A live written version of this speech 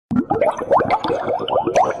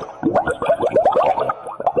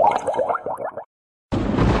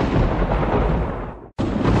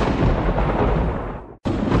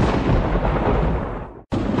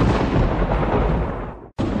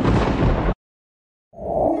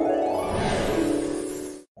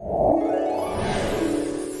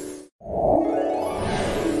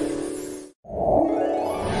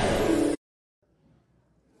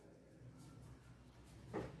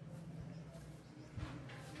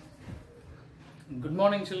Good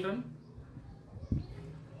morning, children.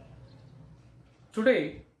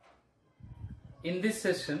 Today, in this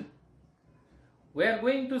session, we are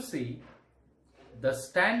going to see the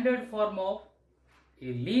standard form of a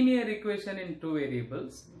linear equation in two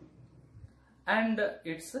variables and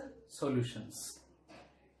its solutions.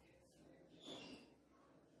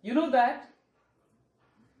 You know that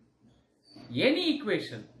any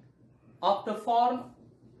equation of the form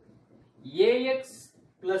ax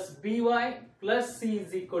plus by plus c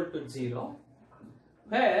is equal to 0,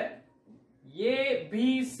 where a,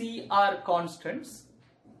 b, c are constants,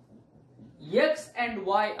 x and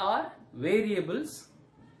y are variables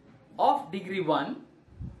of degree 1,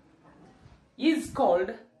 is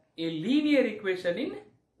called a linear equation in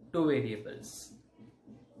two variables.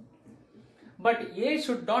 But a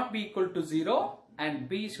should not be equal to 0 and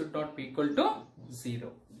b should not be equal to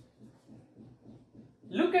 0.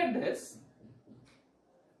 Look at this.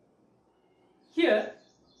 Here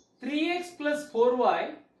 3x plus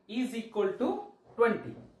 4y is equal to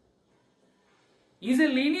 20 is a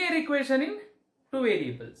linear equation in two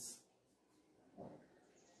variables.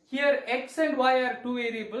 Here x and y are two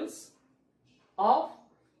variables of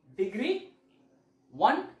degree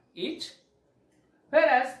 1 each,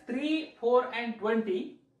 whereas 3, 4 and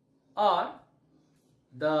 20 are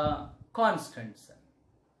the constants.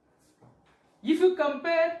 If you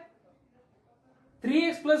compare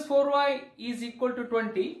 3x plus 4y is equal to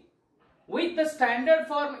 20 with the standard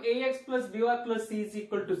form ax plus by plus c is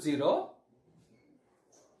equal to 0,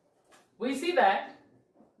 we see that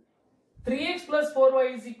 3x plus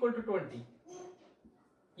 4y is equal to 20.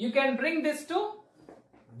 You can bring this to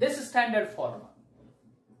this standard form.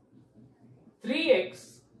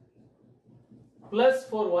 3x plus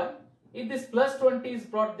 4y, if this plus 20 is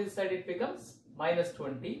brought this side, it becomes minus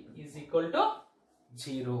 20 is equal to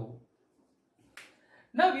 0.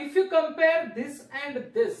 Now if you compare this and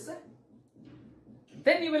this,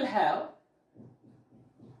 then you will have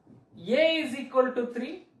a is equal to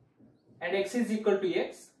 3 and x is equal to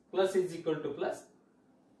x, plus is equal to plus.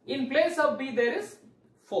 In place of b there is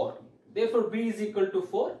 4. Therefore b is equal to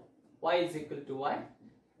 4, y is equal to y.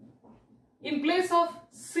 In place of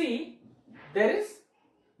c there is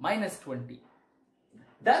minus 20.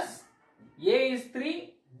 Thus a is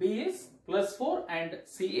 3, b is plus 4 and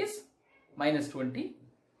c is minus 20.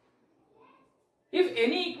 If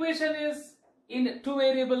any equation is in two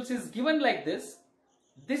variables is given like this,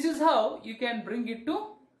 this is how you can bring it to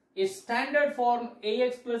a standard form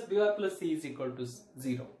ax plus by plus c is equal to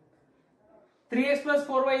 0. 3x plus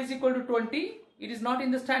 4y is equal to 20. It is not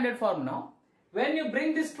in the standard form now. When you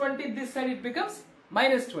bring this 20 this side, it becomes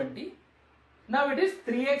minus 20. Now it is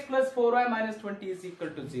 3x plus 4y minus 20 is equal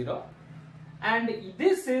to 0. And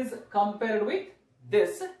this is compared with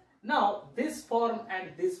this. Now this form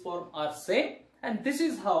and this form are same. And this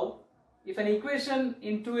is how, if an equation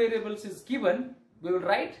in two variables is given, we will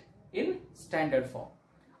write in standard form.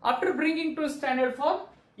 After bringing to standard form,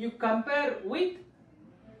 you compare with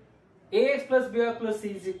ax plus by plus c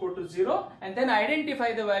is equal to 0 and then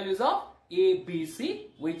identify the values of a, b, c,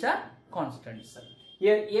 which are constants.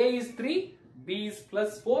 Here a is 3, b is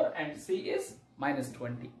plus 4 and c is minus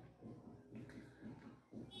 20.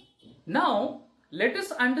 Now let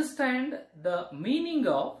us understand the meaning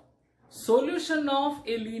of solution of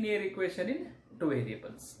a linear equation in two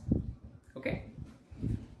variables. Okay.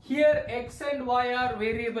 Here x and y are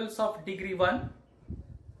variables of degree 1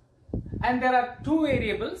 and there are two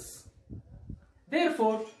variables.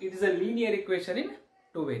 Therefore, it is a linear equation in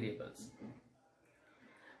two variables.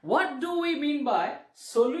 What do we mean by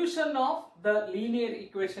solution of the linear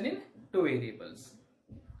equation in two variables?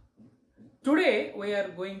 Today, we are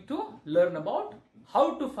going to learn about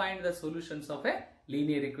how to find the solutions of a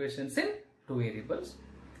linear equations in two variables.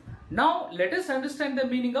 Now let us understand the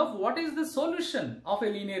meaning of what is the solution of a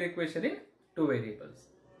linear equation in two variables.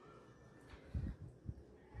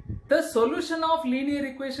 The solution of linear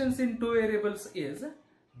equations in two variables is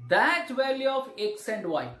that value of x and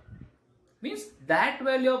y, means that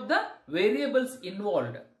value of the variables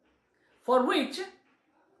involved, for which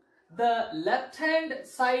the left hand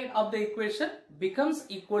side of the equation becomes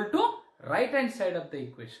equal to right hand side of the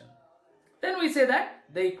equation. Then we say that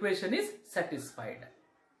the equation is satisfied.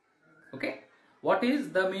 Okay. What is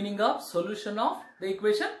the meaning of solution of the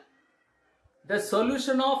equation? The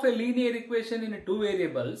solution of a linear equation in two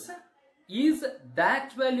variables is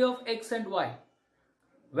that value of x and y.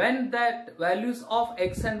 When that values of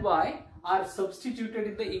x and y are substituted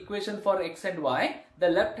in the equation for x and y, the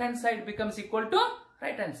left hand side becomes equal to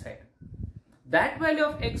right hand side. That value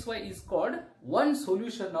of xy is called one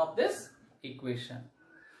solution of this equation.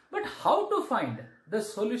 But how to find the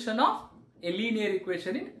solution of a linear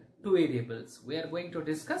equation in two variables. We are going to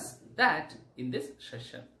discuss that in this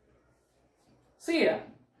session. See here,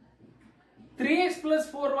 3x plus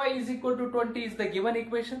 4y is equal to 20 is the given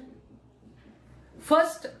equation.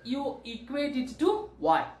 First, you equate it to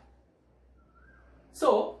y.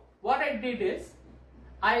 So, what I did is,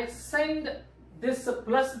 I send this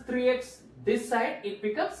plus 3x this side, it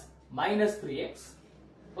becomes minus 3x.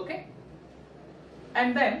 Okay?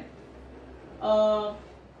 And then,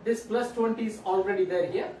 this plus 20 is already there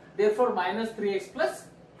here. Therefore, minus 3x plus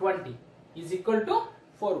 20 is equal to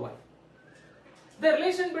 4y. The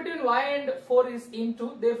relation between y and 4 is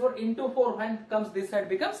into, therefore into 4 when comes this side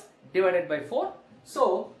becomes divided by 4.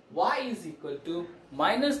 So, y is equal to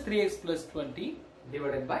minus 3x plus 20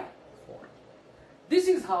 divided by 4. This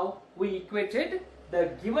is how we equated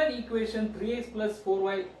the given equation 3x plus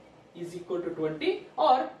 4y is equal to 20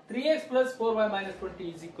 or 3x plus 4y minus 20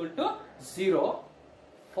 is equal to 0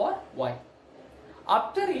 for y.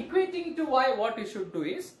 After equating to y, what you should do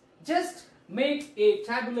is just make a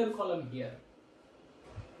tabular column here.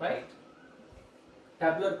 Right?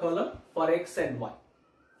 Tabular column for x and y.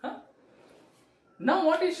 Now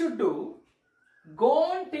what you should do, go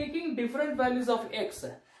on taking different values of x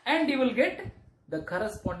and you will get the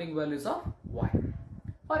corresponding values of y.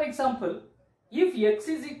 For example, if x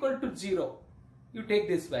is equal to 0, you take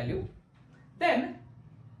this value. Then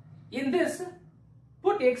in this,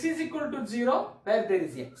 put x is equal to 0 where there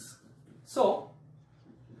is x. So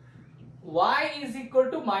y is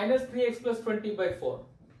equal to minus 3x plus 20 by 4.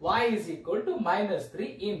 Y is equal to minus 3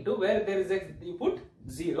 into where there is x, you put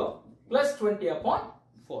 0 plus 20 upon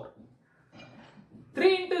 4.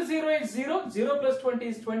 3 into 0 is 0, 0 plus 20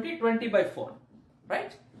 is 20, 20 by 4.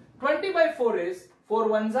 Right? 20 by 4 is 4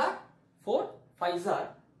 ones are 4, 5s are,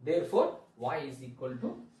 therefore y is equal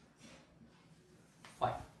to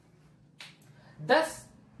 5. Thus,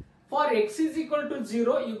 for x is equal to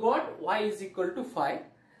 0, you got y is equal to 5.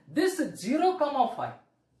 This 0 comma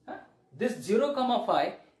 5, this 0 comma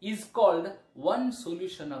 5 is called one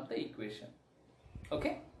solution of the equation.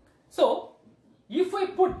 Okay? So, if we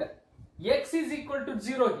put x is equal to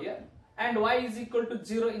 0 here and y is equal to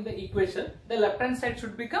 0 in the equation, the left hand side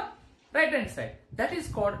should become right hand side. That is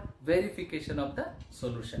called verification of the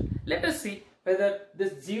solution. Let us see whether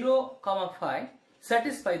this 0 comma 5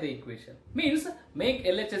 satisfy the equation. Means make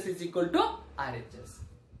LHS is equal to RHS.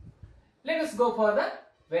 Let us go for the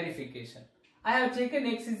verification. I have taken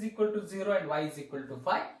x is equal to 0 and y is equal to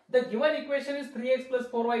 5. The given equation is 3x plus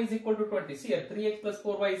 4y is equal to 20. See here, 3x plus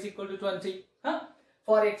 4y is equal to 20.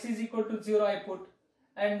 For x is equal to 0 I put,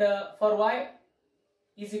 and for y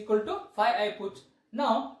is equal to 5 I put.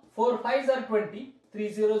 Now 4 5s are 20,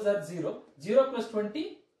 3 zeros are 0, 0 plus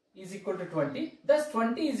 20 is equal to 20, thus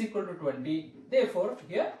 20 is equal to 20. Therefore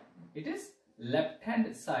here it is left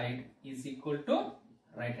hand side is equal to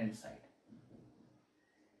right hand side.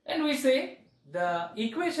 And we say the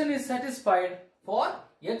equation is satisfied for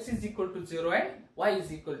x is equal to 0 and y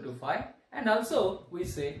is equal to 5. And also we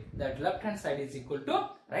say that left hand side is equal to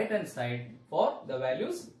right hand side for the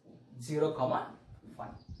values 0 comma 5.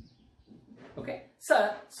 Okay.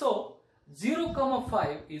 So 0 comma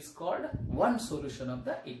 5 is called one solution of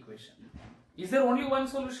the equation. Is there only one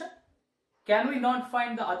solution? Can we not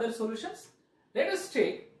find the other solutions? Let us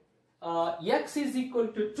take x is equal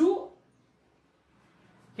to 2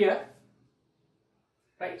 here,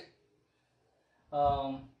 right?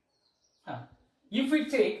 If we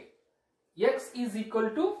take x is equal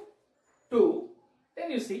to 2,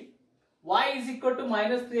 then you see y is equal to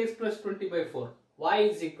minus 3x plus 20 by 4. Y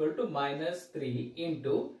is equal to minus 3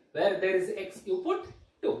 into where there is x you put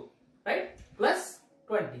 2, right? Plus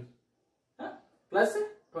 20. Plus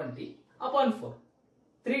 20 upon 4.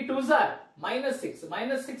 3 2s are minus 6.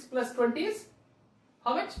 Minus 6 plus 20 is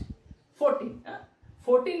how much? 14.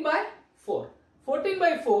 14 by 4. 14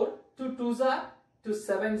 by 4, 2 2s are, 2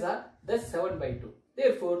 7s are, that's 7 by 2.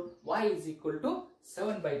 Therefore, y is equal to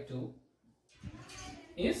 7 by 2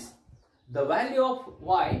 is the value of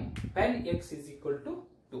y when x is equal to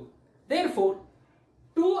 2. Therefore,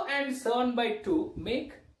 2 and 7 by 2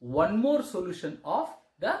 make one more solution of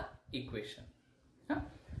the equation.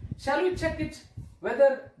 Shall we check it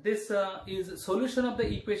whether this is solution of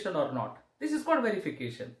the equation or not? This is called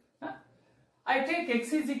verification. I take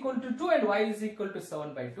x is equal to 2 and y is equal to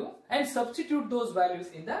 7 by 2 and substitute those values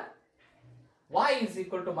in the y is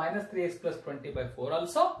equal to minus 3x plus 20 by 4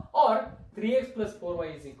 also, or 3x plus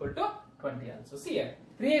 4y is equal to 20 also. See here,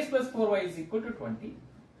 3x plus 4y is equal to 20.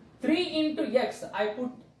 3 into x, I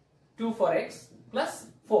put 2 for x plus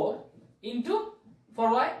 4 into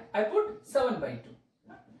for y, I put 7 by 2.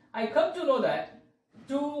 I come to know that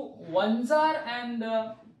 2 1s are and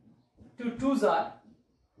 2 2 2s are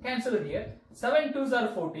cancelled here. 7 2s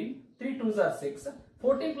are 14, 3 2s are 6.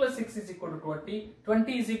 14 plus 6 is equal to 20.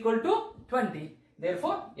 20 is equal to 20.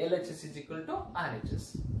 Therefore, LHS is equal to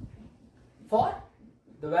RHS. For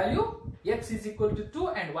the value x is equal to 2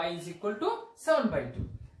 and y is equal to 7 by 2.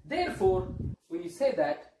 Therefore, we say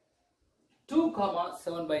that 2 comma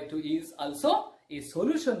 7 by 2 is also a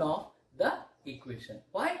solution of the equation.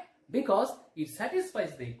 Why? Because it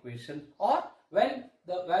satisfies the equation, or when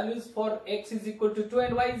the values for x is equal to 2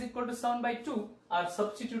 and y is equal to 7 by 2 are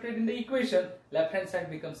substituted in the equation, left hand side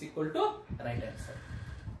becomes equal to right hand side.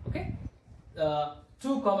 Okay?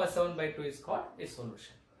 2 comma 7 by 2 is called a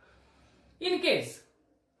solution. In case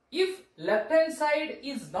if left hand side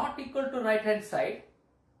is not equal to right hand side,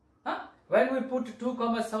 when we put 2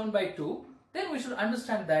 comma 7 by 2, then we should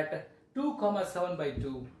understand that 2 comma 7 by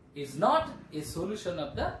 2 is not a solution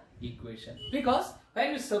of the equation, because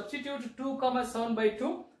when you substitute 2 comma 7 by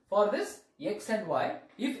 2 for this x and y,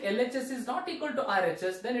 if LHS is not equal to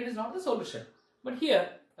RHS, then it is not the solution. But here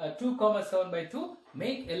 2 comma 7 by 2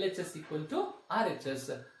 make LHS equal to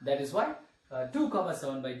RHS. That is why 2 comma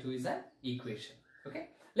 7 by 2 is an equation. Okay,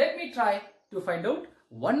 let me try to find out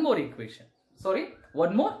one more equation.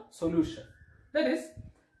 One more solution. That is,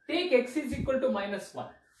 take x is equal to minus 1.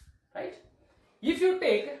 Right? If you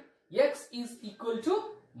take x is equal to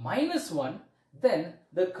minus 1, then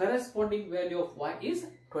the corresponding value of y is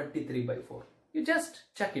 23 by 4. You just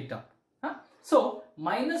check it out. So,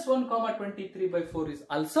 minus 1 comma 23 by 4 is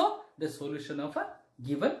also the solution of a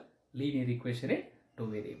given linear equation in two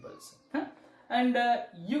variables. And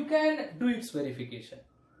you can do its verification.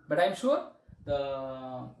 But I am sure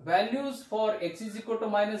the values for x is equal to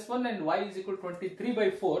minus 1 and y is equal to 23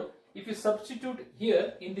 by 4, if you substitute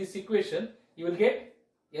here in this equation, you will get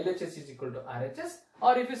LHS is equal to RHS,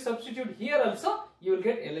 or if you substitute here also, you will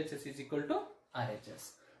get LHS is equal to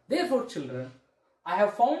RHS. Therefore, children, I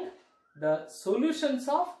have found the solutions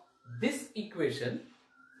of this equation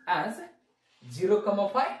as 0 comma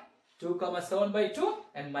 5, 2 comma 7 by 2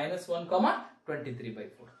 and minus 1 comma 23 by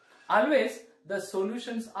 4. Always the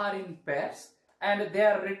solutions are in pairs and they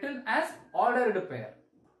are written as ordered pair.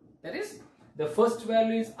 That is, the first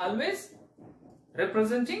value is always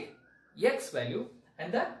representing x value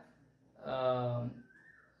and the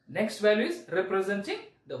next value is representing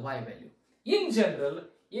the y value. In general,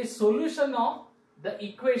 a solution of the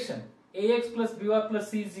equation ax plus by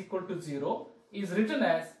plus c is equal to 0 is written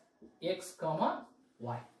as x comma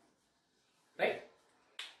y. Right?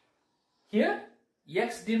 Here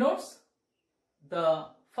x denotes the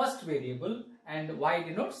first variable and y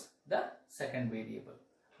denotes the second variable.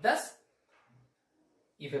 Thus,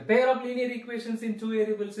 if a pair of linear equations in two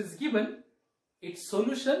variables is given, its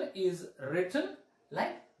solution is written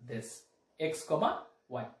like this: x comma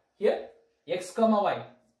y. Here x comma y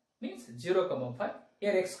means 0 comma 5.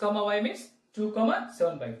 Here x comma y means 2 comma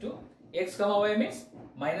 7 by 2. X comma y means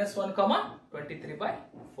minus 1 comma 23 by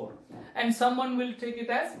 4. And someone will take it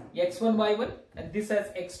as x1 y1 and this as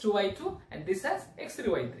x2 y2 and this as x3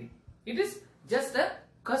 y3. It is just a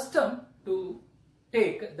custom to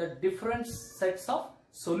take the different sets of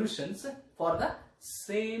solutions for the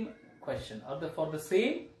same question or for the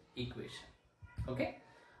same equation. Okay,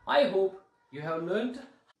 I hope you have learned.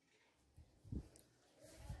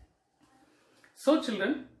 So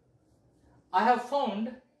children, I have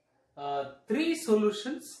found 3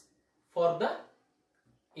 solutions for the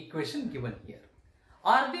equation given here.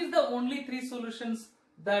 Are these the only 3 solutions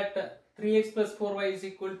that 3x plus 4y is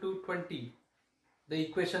equal to 20 the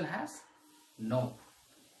equation has? No.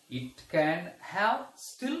 It can have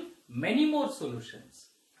still many more solutions.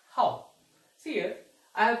 How? See here,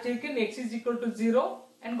 I have taken x is equal to 0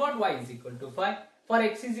 and got y is equal to 5. For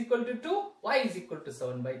x is equal to 2, y is equal to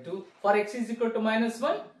 7 by 2. For x is equal to minus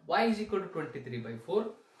 1, y is equal to 23 by 4.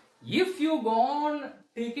 If you go on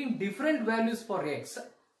taking different values for x,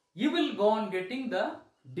 you will go on getting the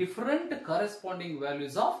different corresponding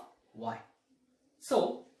values of y.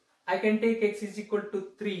 So, I can take x is equal to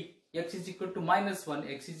 3, x is equal to minus 1,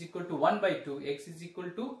 x is equal to 1 by 2, x is equal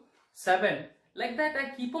to 7. Like that,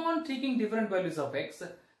 I keep on taking different values of x.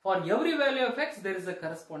 For every value of x, there is a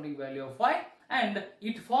corresponding value of y and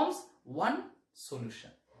it forms one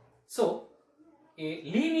solution. So, a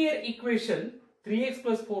linear equation 3x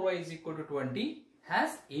plus 4y is equal to 20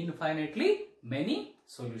 has infinitely many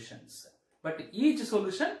solutions. But each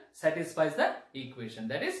solution satisfies the equation.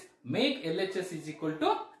 That is, make LHS is equal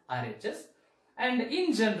to RHS. And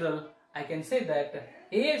in general, I can say that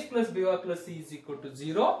ax plus by plus c is equal to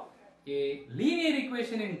 0. A linear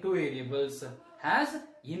equation in two variables has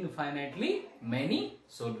infinitely many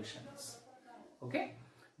solutions. Okay,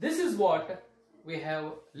 this is what we have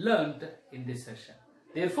learned in this session.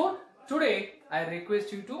 Therefore, today I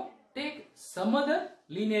request you to take some other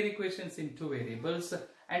linear equations in two variables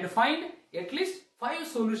and find at least 5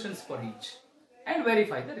 solutions for each and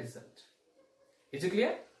verify the result. Is it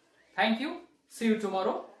clear? Thank you. See you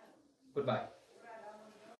tomorrow. Goodbye.